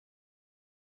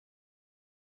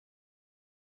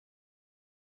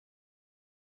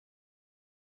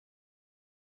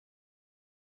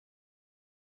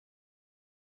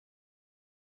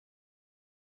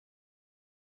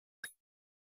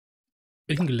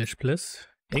English, please.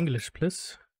 English,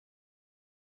 please.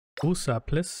 USA,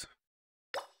 please.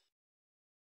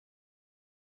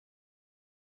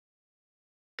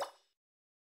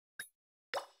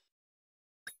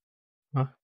 Huh?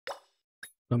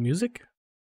 No music?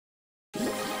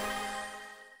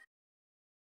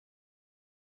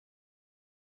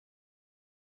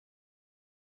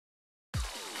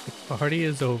 The party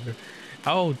is over.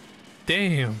 Oh,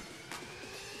 damn.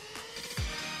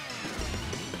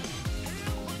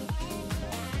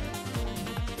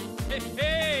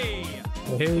 Hey!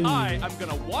 Hey. I am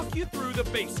gonna walk you through the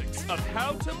basics of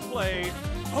how to play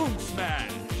Foam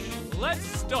Smash. Let's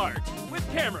start with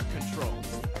camera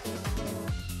controls.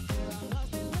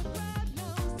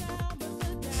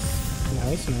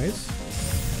 Nice, nice.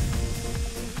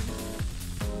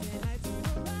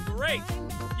 Great!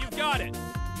 You've got it.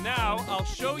 Now I'll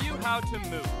show you how to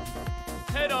move.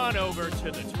 Head on over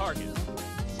to the target.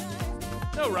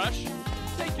 No rush.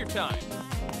 Take your time.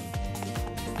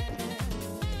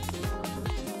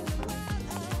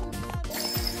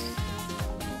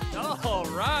 All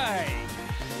right.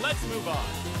 Let's move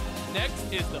on. Next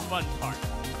is the fun part.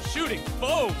 Shooting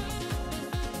foam.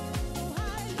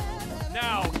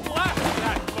 Now blast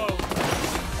that foam.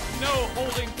 No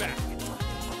holding back.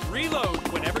 Reload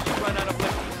whenever you run out of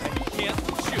liquid and you can't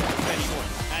shoot anymore.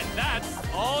 And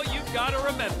that's all you've got to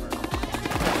remember.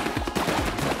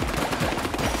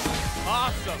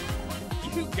 Awesome.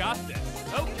 You got this.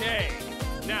 Okay.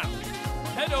 Now,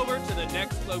 head over to the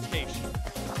next location.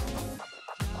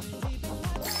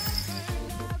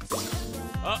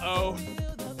 Uh-oh.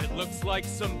 It looks like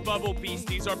some bubble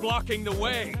beasties are blocking the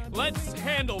way. Let's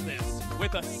handle this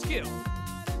with a skill.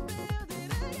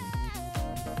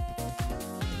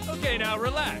 Okay, now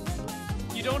relax.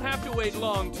 You don't have to wait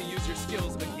long to use your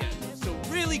skills again, so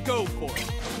really go for it.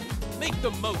 Make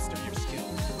the most of your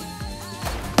skills.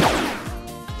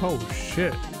 Oh,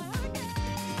 shit.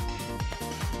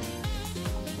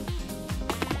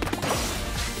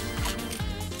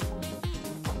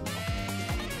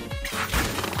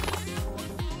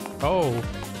 Oh.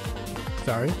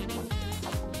 Sorry.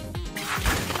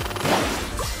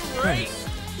 Great! Nice.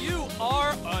 You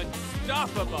are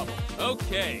unstoppable.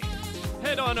 Okay,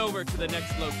 head on over to the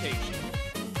next location.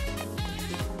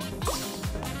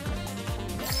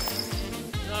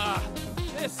 Ah,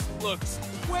 this looks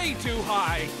way too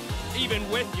high, even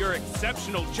with your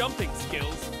exceptional jumping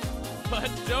skills. But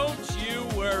don't you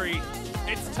worry.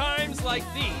 It's times like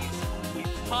these we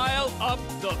pile up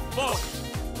the foam.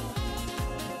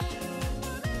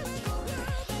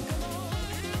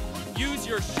 Use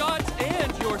your shots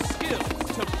and your skills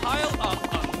to pile up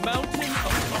a mountain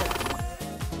of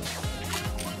foam.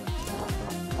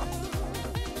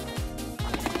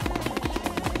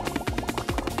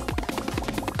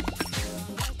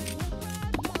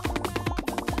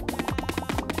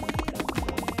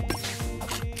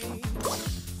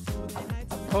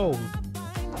 Oh.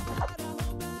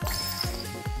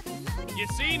 You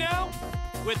see now?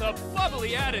 With a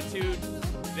bubbly attitude,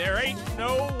 there ain't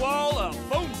no wall a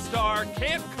FOAMSTAR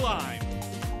can't climb.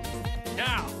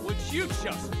 Now, would you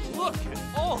just look at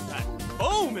all that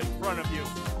foam in front of you?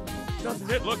 Doesn't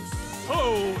it look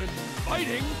so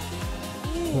inviting?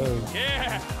 Ooh, Whoa.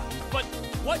 yeah. But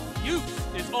what use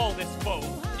is all this foam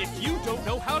if you don't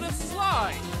know how to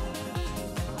slide?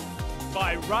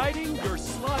 By riding your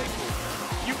slide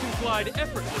board, you can glide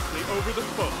effortlessly over the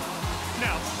foam.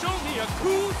 Now show me a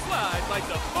cool slide like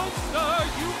the FOAMSTAR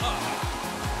you are.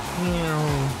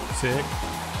 Sick.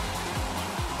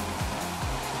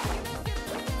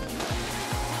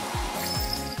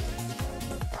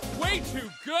 Way to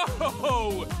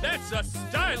go! That's a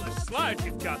stylish slide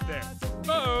you've got there.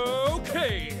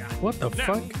 Okay. What the Now,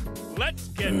 fuck? let's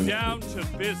get down to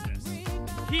business.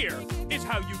 Here is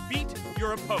how you beat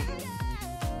your opponent.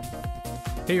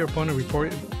 Hit your opponent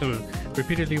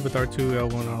repeatedly with R2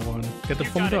 L1R1. Get the You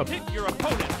foamed gotta up. hit your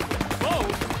opponent with foam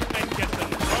and get them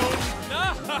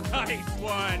foamed. Nice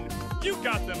one! You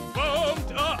got them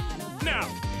foamed up. Now,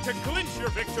 to clinch your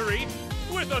victory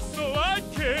with a slide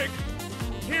kick,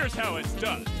 here's how it's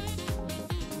done.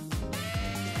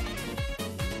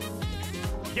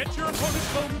 Get your opponent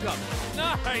foamed up.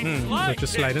 Nice slide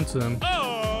Just kick. slide into them.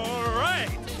 All right.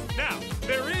 Now,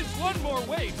 there is one more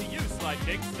way to use slide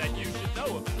kicks that you should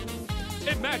know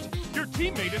about. Imagine your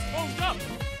teammate is foamed up.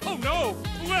 Oh no!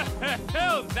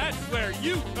 Well, that's where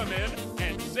you come in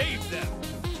and save them.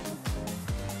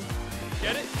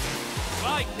 Get it?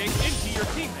 Slide kick into your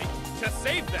teammate to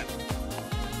save them.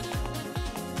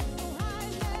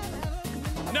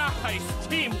 Nice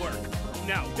teamwork.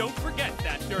 Now, don't forget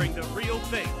that during the real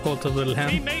thing, Cult of Little Ham.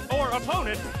 teammate or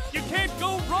opponent, you can't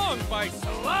go wrong by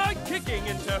slide kicking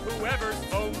into whoever's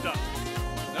foamed up.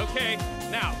 Okay,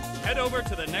 now head over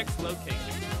to the next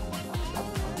location.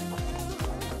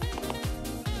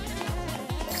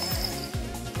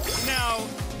 Now,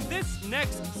 this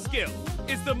next skill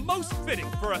is the most fitting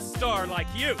for a star like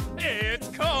you. It's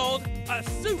called a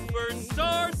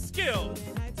superstar skill.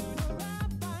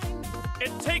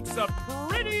 It takes a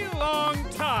pretty long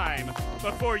time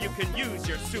before you can use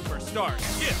your superstar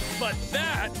skill, but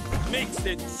that makes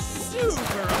it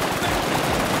super effective.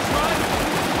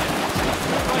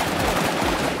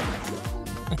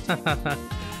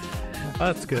 Oh,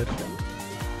 that's good.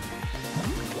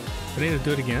 I need to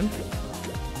do it again.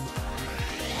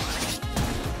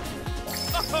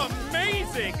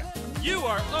 Amazing! You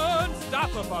are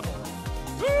unstoppable.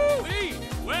 Woo-wee!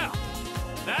 Well,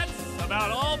 that's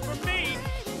about all from me.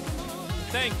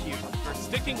 Thank you for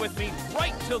sticking with me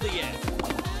right till the end.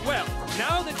 Well,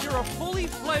 now that you're a fully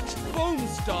fledged foam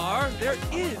star, there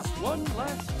is one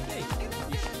last thing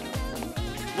you should know.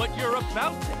 What you're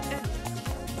about to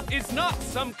enter is not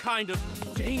some kind of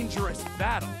dangerous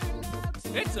battle.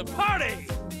 It's a party!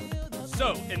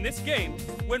 So, in this game,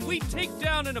 when we take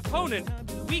down an opponent,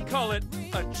 we call it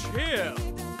a chill.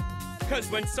 Because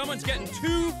when someone's getting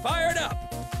too fired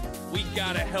up, we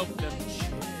gotta help them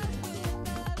chill.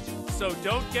 So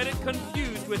don't get it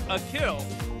confused with a kill.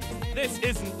 This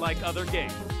isn't like other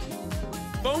games.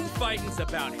 Foam fighting's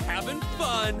about having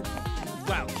fun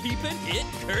while keeping it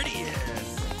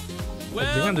courteous.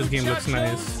 Well, this game looks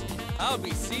muchachos, I'll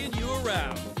be seeing you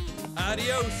around.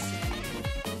 Adios.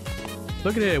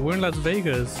 Look at it, we're in Las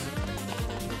Vegas.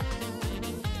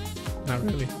 Not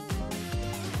really.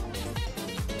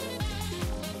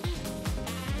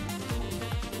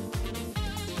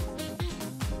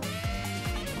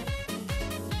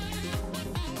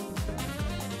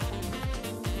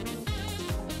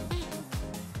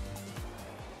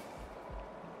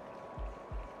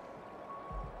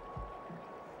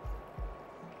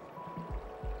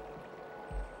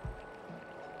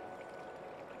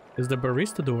 Is the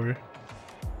barista door?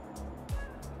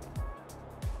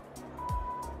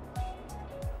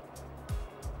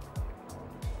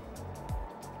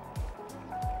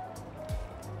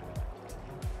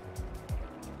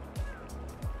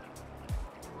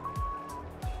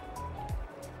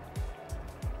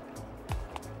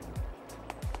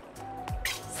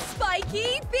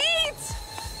 Spiky Beat!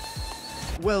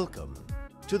 Welcome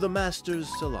to the Master's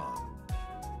Salon.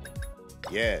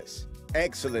 Yes,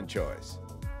 excellent choice.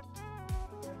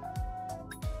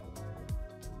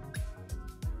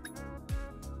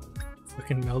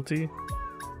 Fucking melty.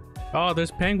 Oh,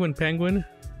 there's Penguin.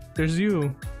 There's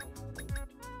you.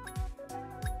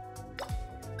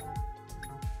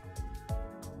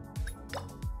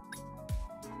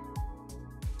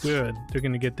 Good. They're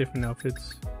gonna get different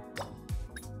outfits.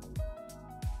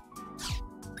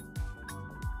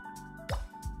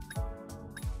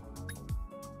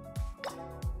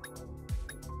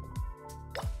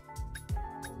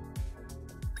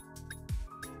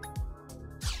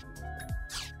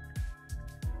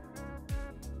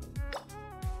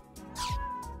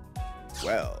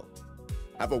 Well,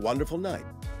 have a wonderful night.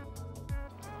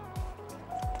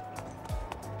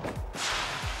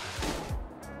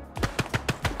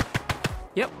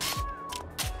 Yep.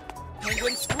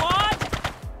 Penguin Squad!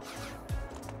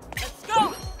 Let's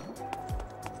go!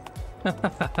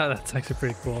 That's actually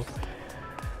pretty cool.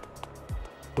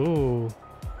 Ooh.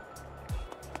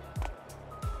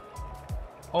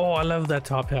 Oh, I love that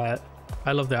top hat.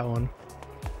 I love that one.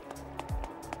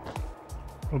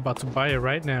 I'm about to buy it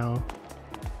right now.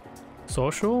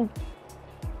 Social?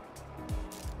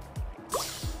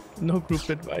 No group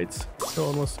invites. No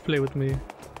one wants to play with me.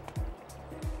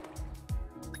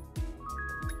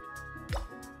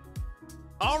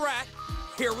 All right,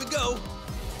 here we go.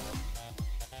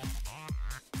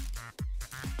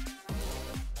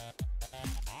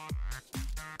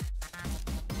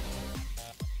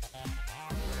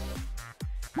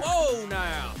 Whoa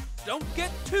now, don't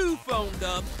get too foamed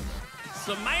up.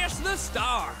 Smash the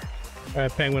star.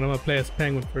 Alright, Penguin, I'm gonna play as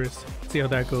Penguin first. See how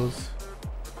that goes.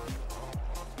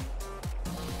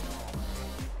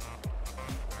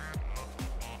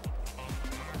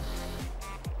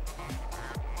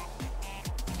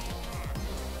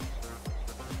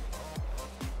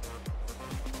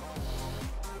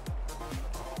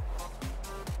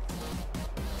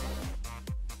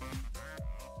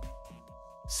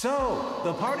 So,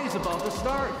 the party's about to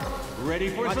start. Ready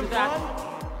for Roger some that.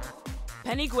 fun?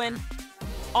 Penny Gwyn,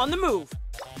 on the move.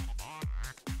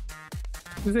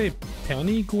 Is it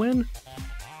Penny Gwen?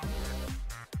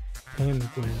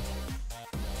 Penguin.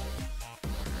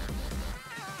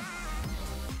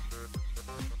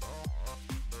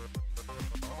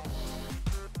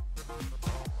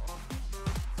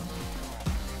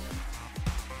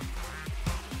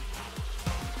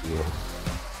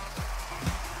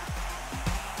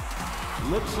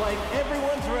 Looks like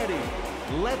everyone's ready.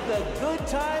 Let the good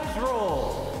times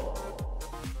roll.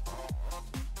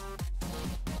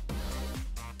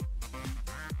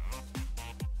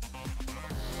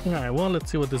 Alright, well,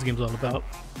 let's see what this game's all about.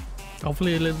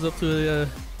 Hopefully it lives up to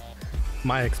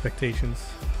my expectations.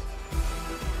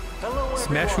 Hello,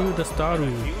 Smash everyone. the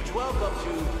Staru. Huge welcome to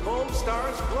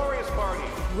FOAMSTARS Glorious Party.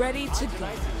 Ready to go.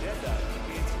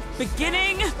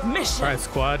 Beginning mission. Alright,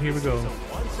 squad, here we go.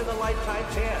 Once in a lifetime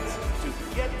chance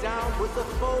to get down with the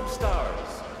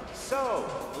FOAMSTARS. So,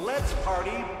 let's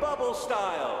party bubble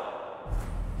style.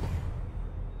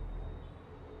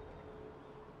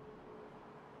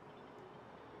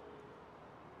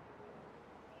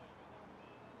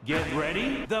 Get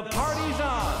ready, the party's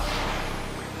on!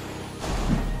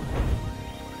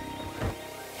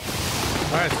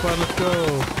 Alright, squad, let's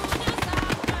go.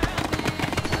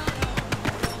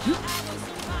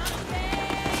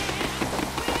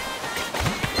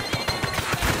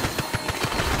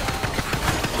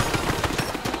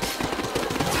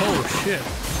 Oh shit.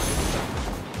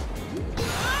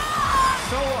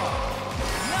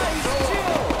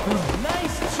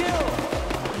 Nice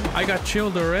chill! I got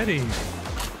chilled already.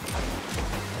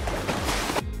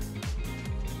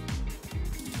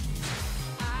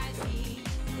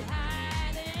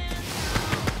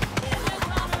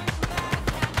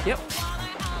 Yep.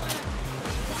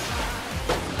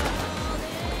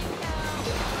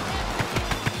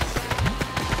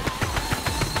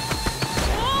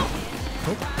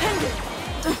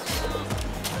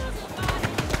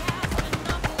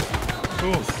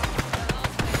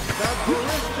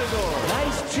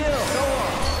 Nice chill!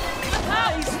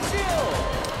 Nice chill!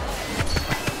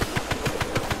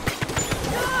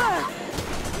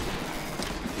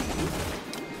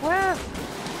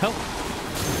 Help.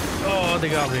 Oh, they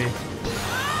got me.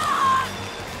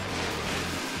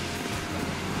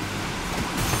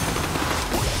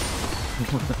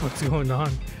 What's going on?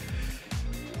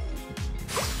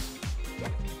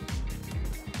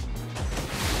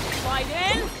 Slide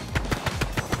in.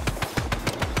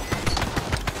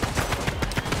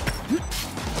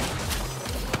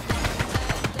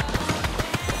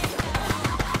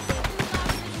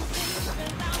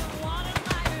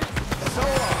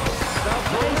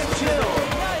 Nice chill!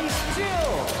 Nice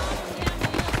chill!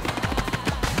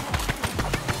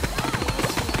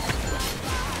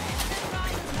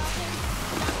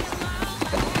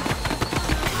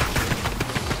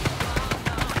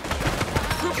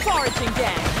 Group foraging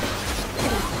gang.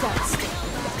 It is devastating.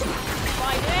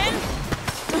 Slide in.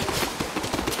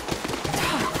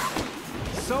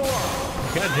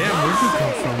 God damn, where'd you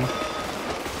come from?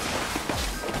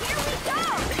 Here we go.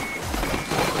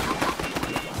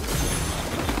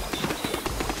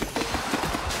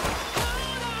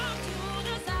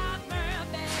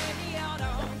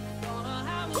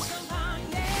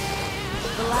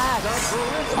 Relax.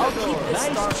 I'll keep this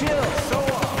Nice started. chill!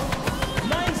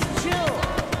 Nice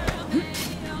chill!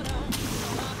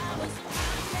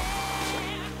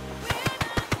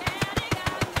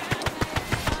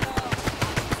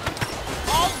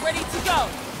 All ready to go.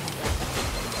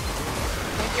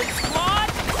 Good squad.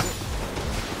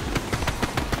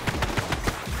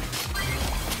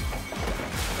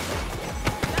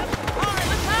 All right,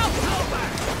 let's out.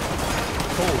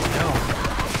 Oh no.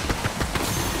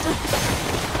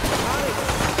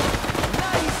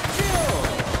 Nice chill!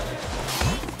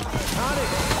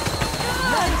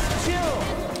 Nice chill!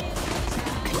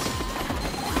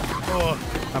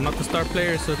 Oh, I'm not the star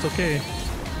player, so it's okay.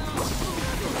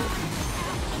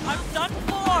 I'm done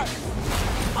for.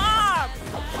 Mom!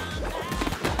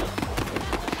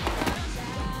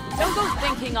 Don't go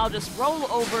thinking I'll just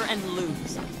roll over and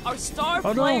lose. Our star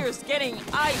Oh, no. player's getting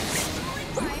iced.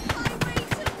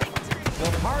 The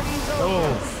party's over!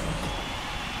 Oh,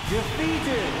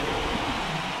 Defeated!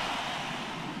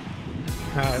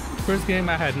 first game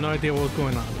I had no idea what was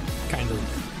going on. Kind of.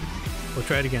 We'll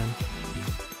try it again.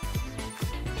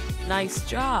 Nice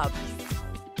job.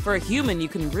 For a human, you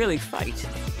can really fight.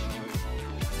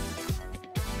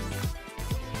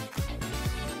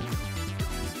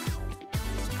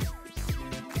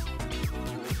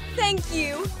 Thank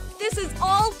you. This is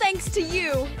all thanks to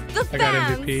you, the I got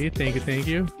fans. MVP. Thank you, thank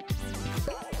you.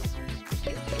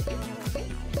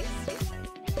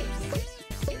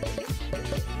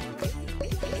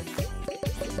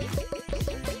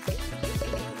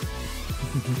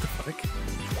 What the fuck?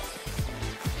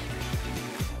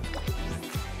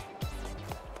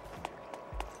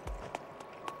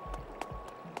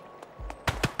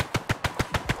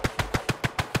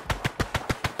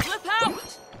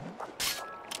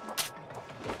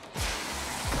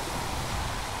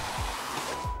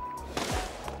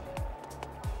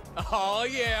 Oh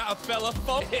yeah, a fella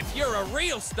foam. If you're a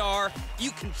real star,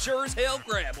 you can sure as hell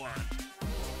grab one.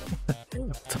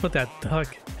 What's up with that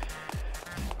duck?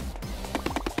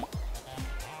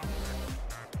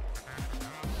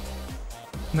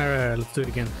 Alright, let's do it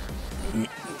again.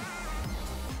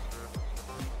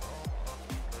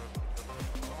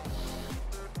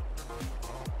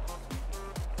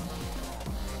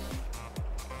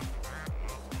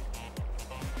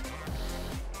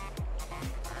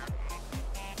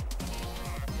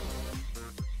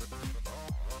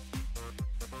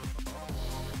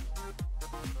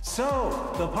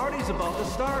 So, the party's about to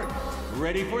start.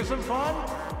 Ready for some fun?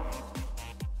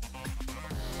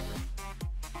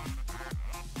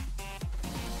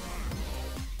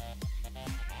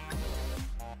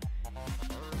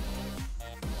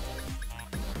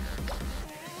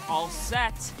 All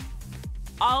set.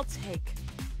 I'll take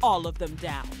all of them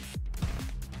down.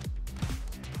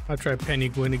 I'll try Penny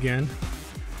Gwyn again.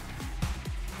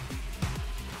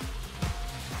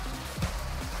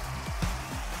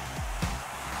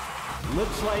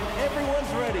 Looks like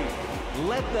everyone's ready.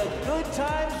 Let the good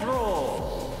times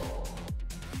roll.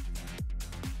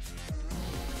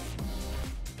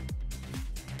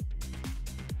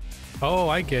 Oh,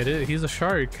 I get it. He's a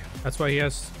shark. That's why he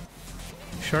has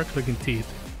shark-looking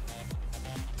teeth.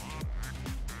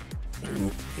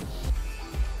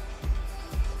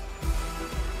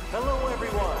 Hello,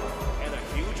 everyone, and a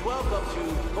huge welcome to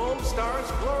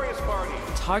FOAMSTARS Glorious Party.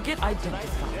 Target identified.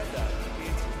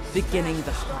 Beginning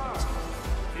the hunt.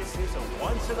 This is a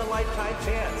once-in-a-lifetime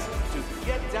chance to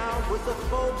get down with the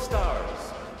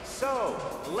FOAMSTARS. So,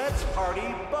 let's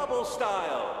party bubble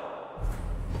style.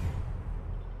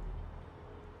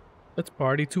 Let's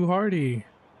party too hardy.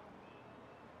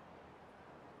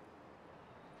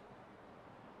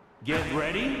 Get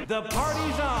ready, the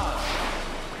party's on.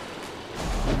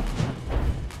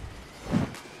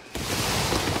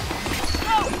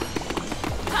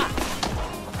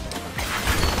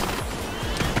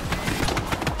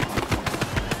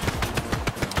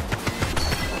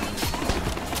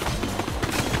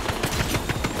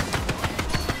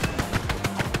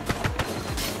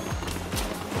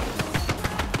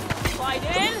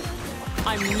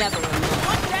 I'm never alone.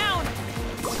 One down!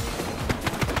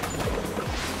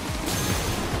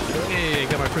 Hey,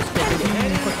 got my first goal.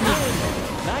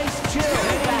 Nice chill.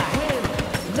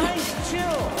 Nice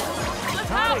chill.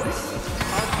 Look out!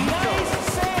 Nice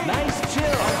save. Nice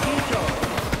chill.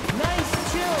 Nice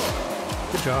chill.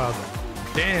 Good job.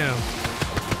 Damn.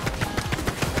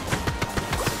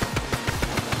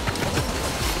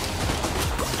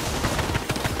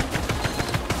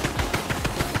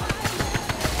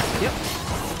 Yep.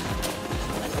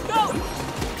 Let's go!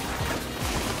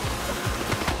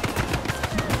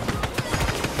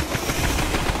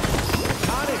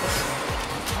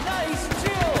 Nice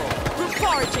chill. We're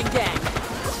foraging, gang.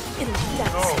 It'll be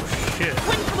that. Oh shit.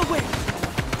 Win for the win.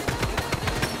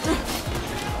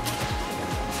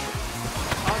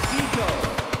 Akito.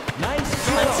 Nice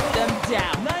chill. Hunt them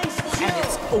down. Nice chill. And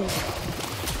it's over.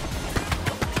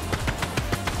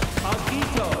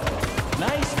 Akito.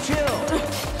 Nice chill.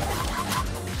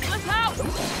 Look out!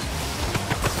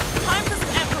 Time for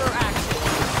some Emperor action.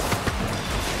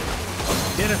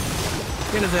 Get him.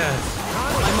 Get his ass.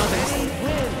 My mother's.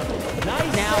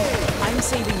 Nice Now, save. I'm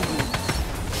saving you.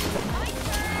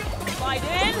 Slide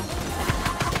in.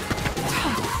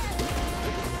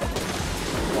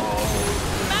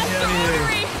 Master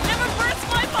Artery! Never burst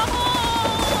my bubble!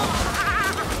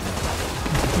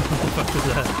 What the fuck is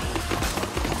that?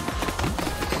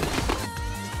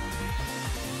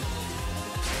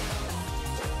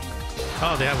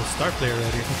 Oh, they have a star player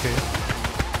already. Okay.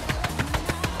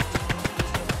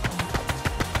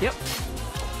 Yep.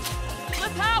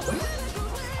 Flip out!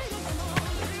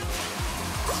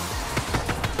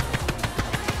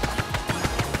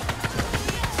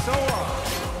 Soa.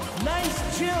 Nice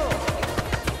chill.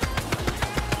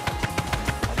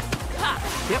 Ha!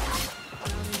 Yep.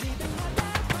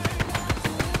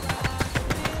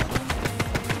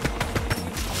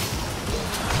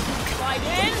 Slide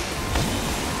in.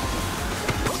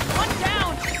 One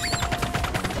down.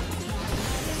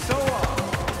 Soa.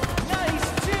 Nice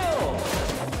chill.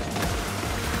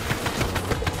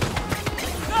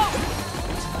 Go!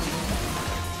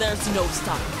 There's no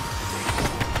stopping.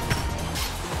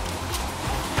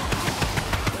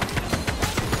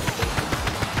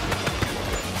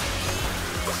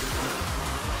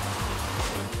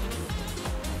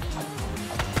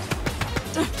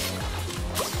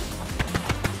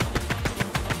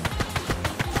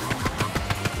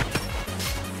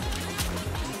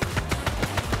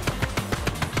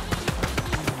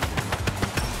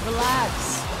 Relax.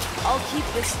 I'll keep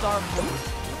this star moving.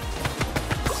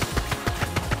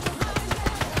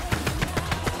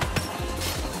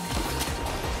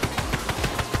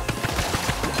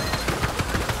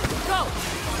 Go!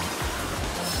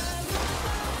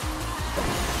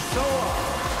 Soa!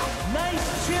 Nice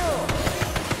chill!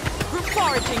 Group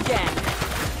foraging, gang.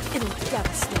 It'll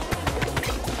devastate.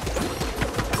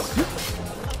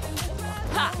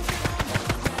 Ha!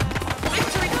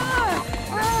 Victory!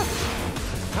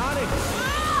 Tonic!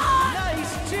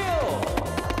 Nice chill!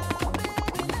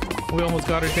 We almost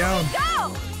got her down.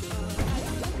 Go!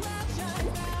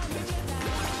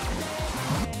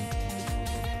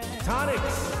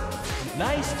 Tonics!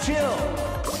 Nice chill!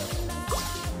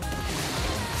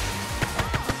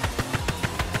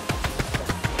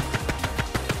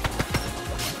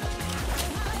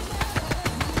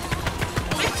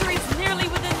 Victory's nearly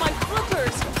within my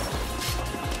flippers.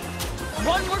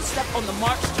 One more step on the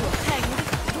march to a peng.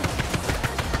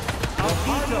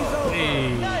 Alquito!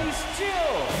 Hey. Nice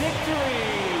chill! Victory!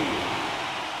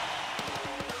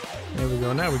 There we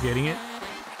go. Now we're getting it.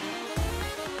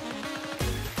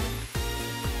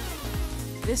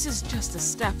 This is just a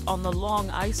step on the long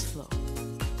ice floe,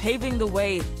 paving the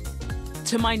way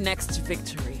to my next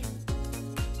victory.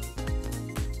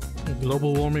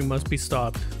 Global warming must be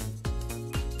stopped.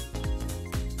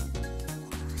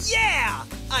 Yeah!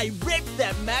 I ripped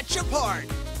that match apart!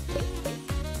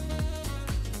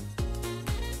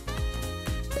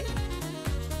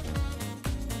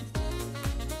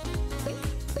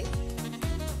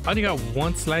 I only got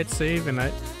one slide save and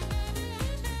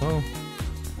well,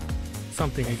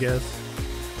 something I guess.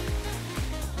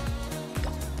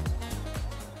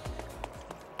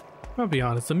 I'll be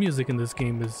honest, the music in this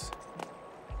game is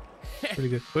pretty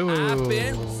good. Wait, I've wait.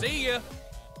 been. See ya.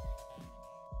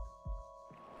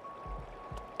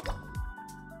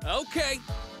 Okay,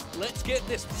 let's get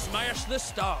this. Smash the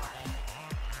star.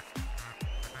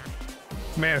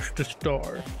 Smash the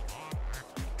star.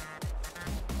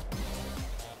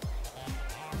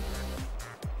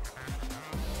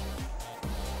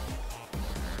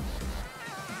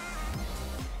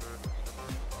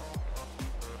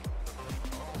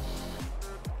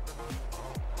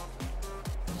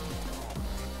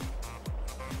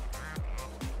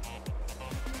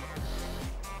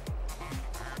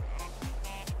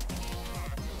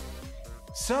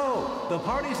 So, the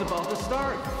party's about to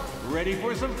start. Ready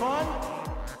for some fun?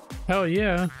 Hell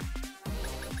yeah.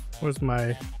 Where's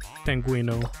my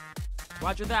penguino?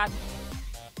 Roger that.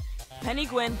 Penny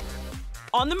Gwyn,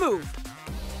 on the move.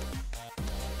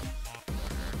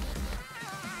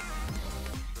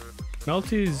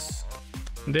 Melty's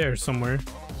there somewhere.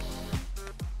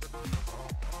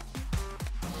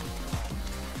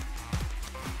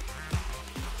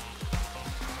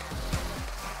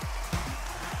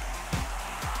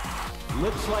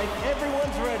 Looks like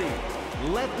everyone's ready.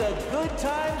 Let the good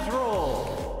times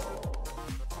roll.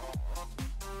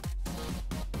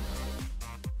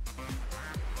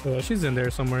 She's in there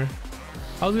somewhere.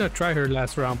 I was gonna try her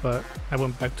last round, but I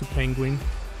went back to Penny Gwyn.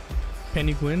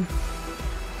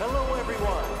 Hello,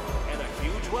 everyone, and a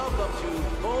huge welcome to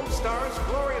FOAMSTARS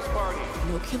Glorious Party.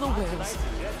 No killer whales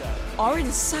are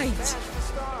in sight.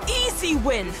 Easy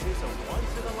win. This is a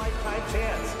once-in-a-lifetime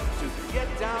chance to get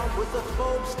down with the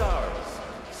FOAMSTARS.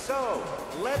 So,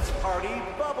 let's party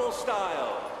bubble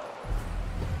style.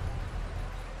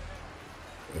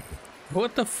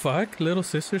 What the fuck? Little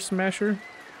Sister Smasher?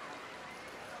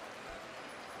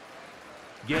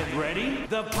 Get ready,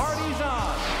 the party's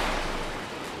on.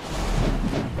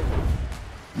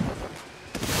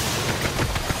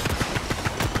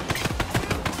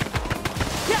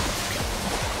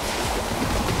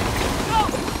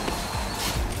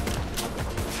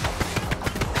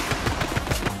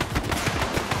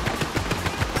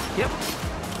 Yep.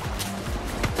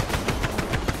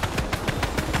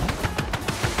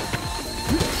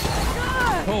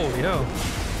 Oh, yo.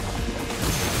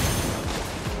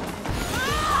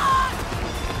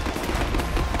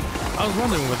 I was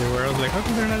wondering where they were. I was like, how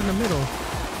come they're not in the middle?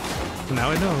 Now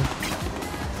I know.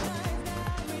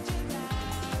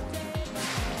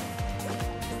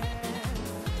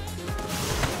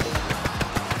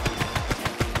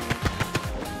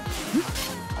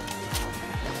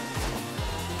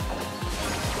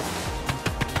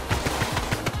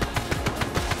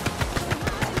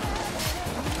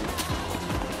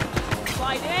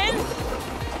 Slide in.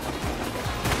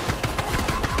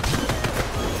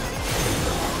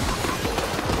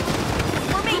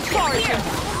 Fortune.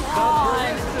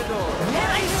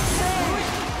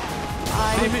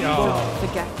 Maybe. Oh.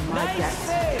 Forget my debt.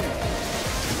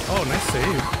 Oh, nice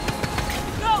save.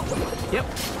 Go. Yep.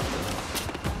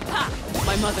 Ha!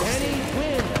 My mother's Penny saved.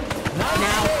 Gwyn,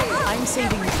 Now, I'm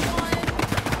saving you.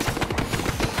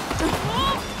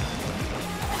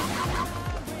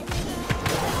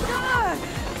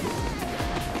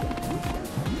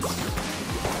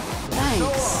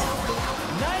 Thanks.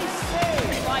 Nice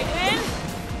save. Right in.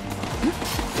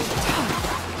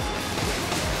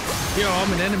 Yo,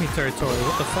 I'm in enemy territory.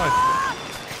 What the fuck?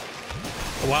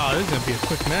 Wow, this is gonna be a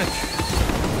quick match.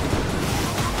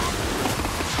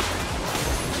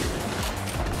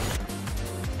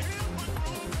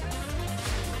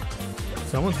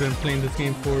 Someone's been playing this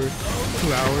game for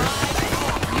 2 hours.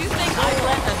 You think I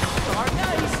let a shark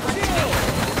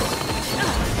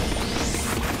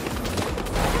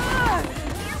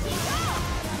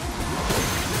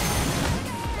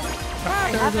I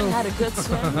haven't had a good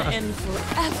swim in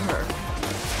forever.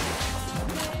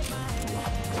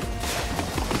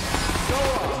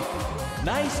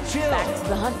 Nice chill. Back to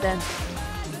the hunt then.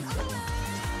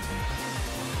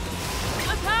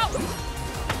 Look out!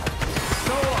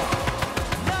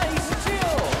 Nice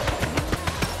chill.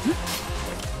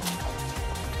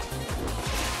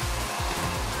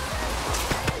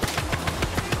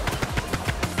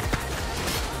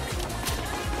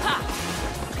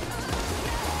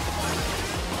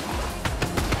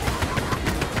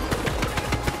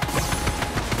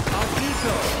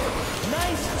 Agito.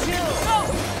 Nice chill. Go!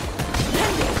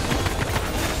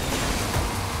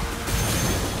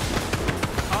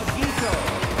 Agito.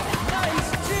 Nice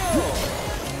chill.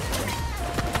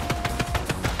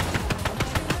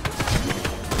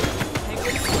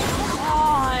 Come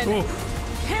on! Oof.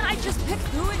 Can't I just pick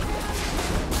through it?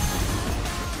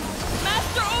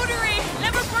 Master Odery!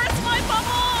 Never burst my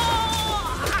bubble!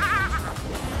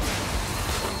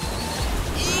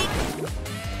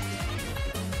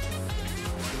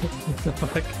 What the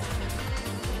fuck?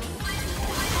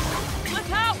 Look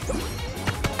out!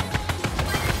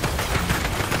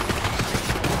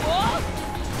 Whoa!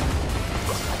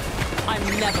 I'm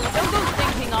never. Don't go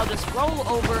thinking I'll just roll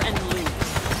over and lose.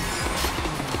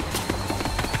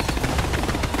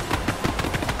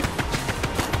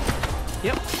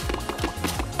 Yep.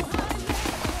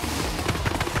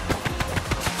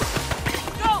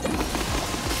 Go!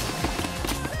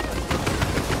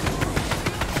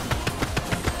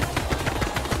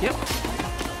 Yep.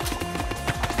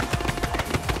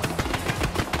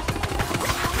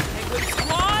 Penguin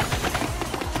squad!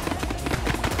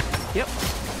 Yep.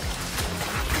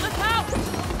 Look out!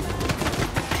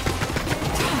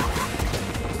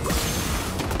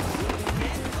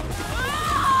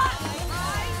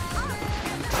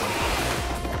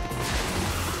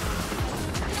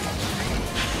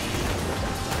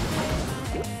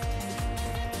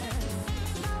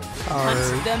 Our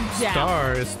Hunt them down.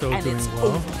 star is still And doing it's well.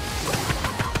 over.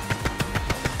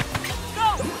 Go!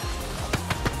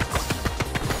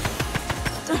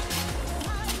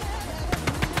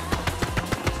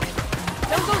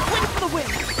 Don't go win for the win.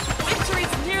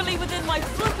 Victory's nearly within my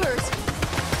flippers.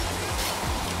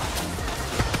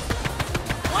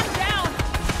 One down.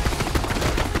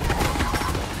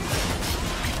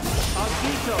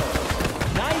 Agito.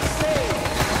 Nice save.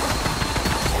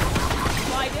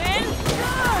 Slide in.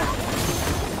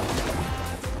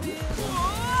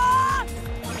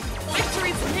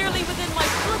 Victory's nearly within my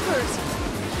flippers.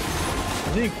 I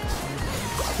think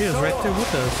he is right there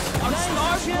with us. Our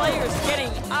star player's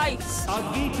getting ice.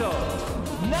 Agito.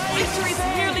 Nice Victory's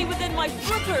save. nearly within my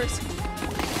flippers.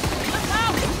 Look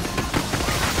out!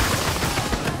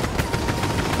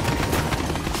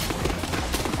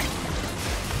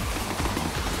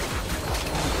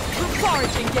 We're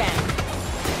foraging again.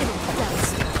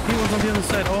 He was on the other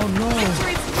side. Oh no.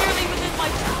 Victory's nearly within my.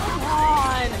 Come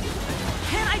on!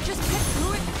 Can't I just pick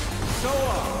through it?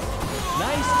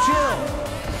 Nice chill.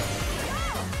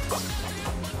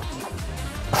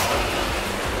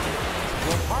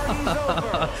 The party's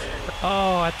over.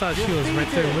 Oh, I thought she was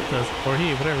right there with us. Or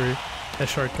he, whatever that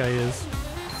short guy is.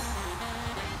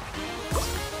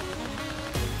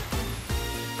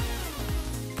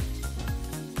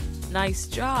 Nice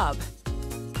job.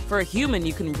 For a human,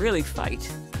 you can really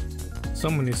fight.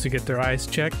 Someone needs to get their eyes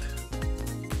checked.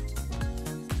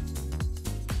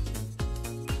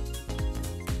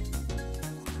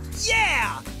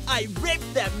 Yeah! I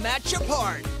ripped that match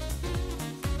apart!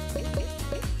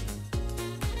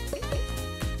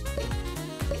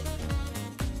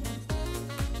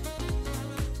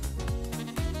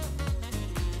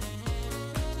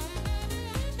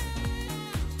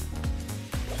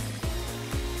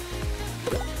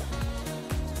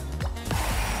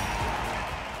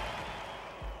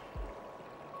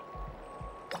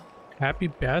 Happy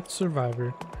Bath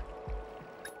Survivor.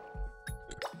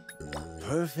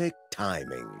 Perfect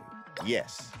timing.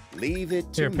 Yes, Leave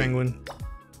it to Here, me. Penguin.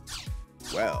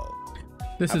 Well,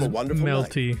 This have is a wonderful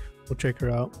Melty. We'll check her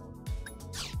out.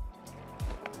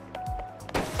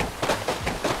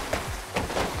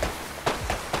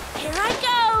 Here I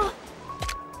go!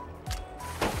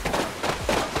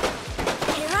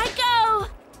 Here I go!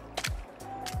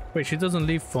 Wait, she doesn't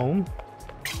leave foam?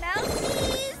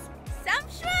 Melty's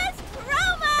Sumptuous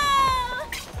Promo!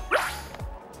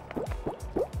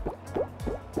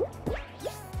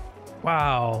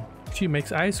 Wow, she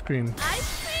makes ice cream.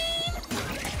 Ice cream!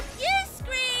 You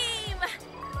scream!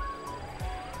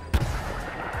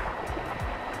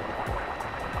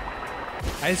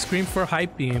 Ice cream for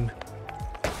Hype Beam.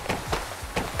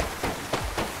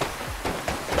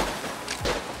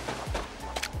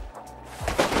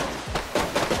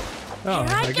 Oh,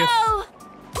 Here I I guess go!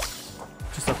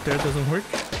 just up there doesn't work.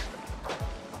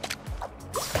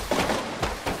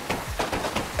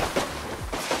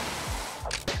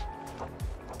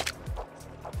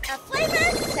 A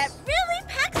flavor that really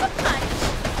packs a punch!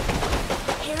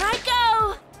 Here I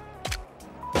go!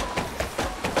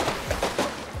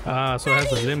 Ah, so it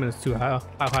has a limit to how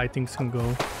high things can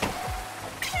go.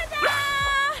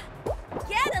 Ta-da!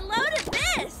 Get a load of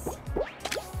this!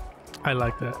 I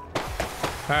like that.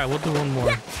 Alright, we'll do one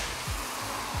more.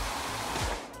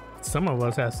 Some of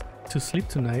us has to sleep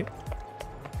tonight.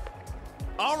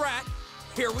 All right,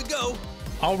 here we go.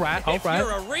 Alright, If you're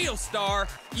alright. a real star,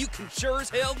 you can sure as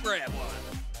hell grab one.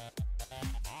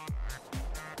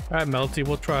 Alright, Melty,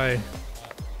 we'll try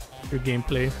your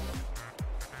gameplay.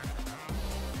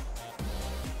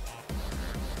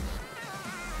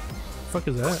 Fuck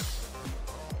is that?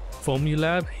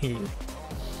 Formulab? Hey.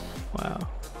 Wow.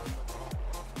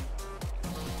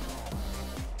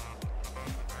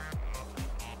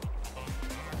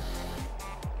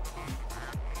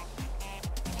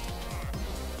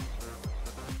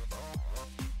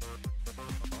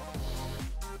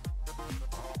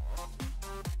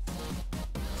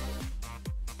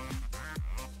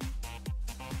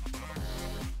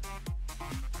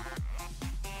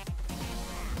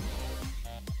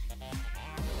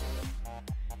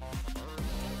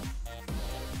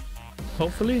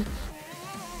 Hopefully.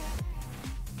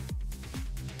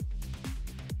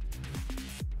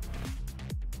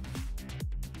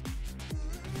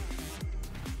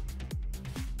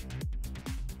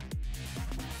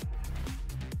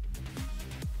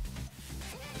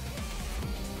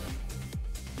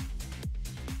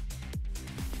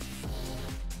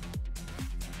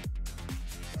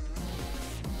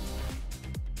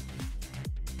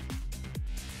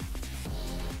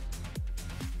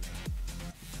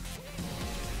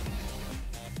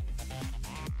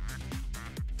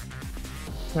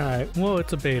 Alright, well,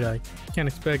 it's a beta. Can't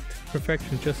expect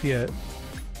perfection just yet.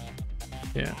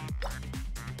 Yeah.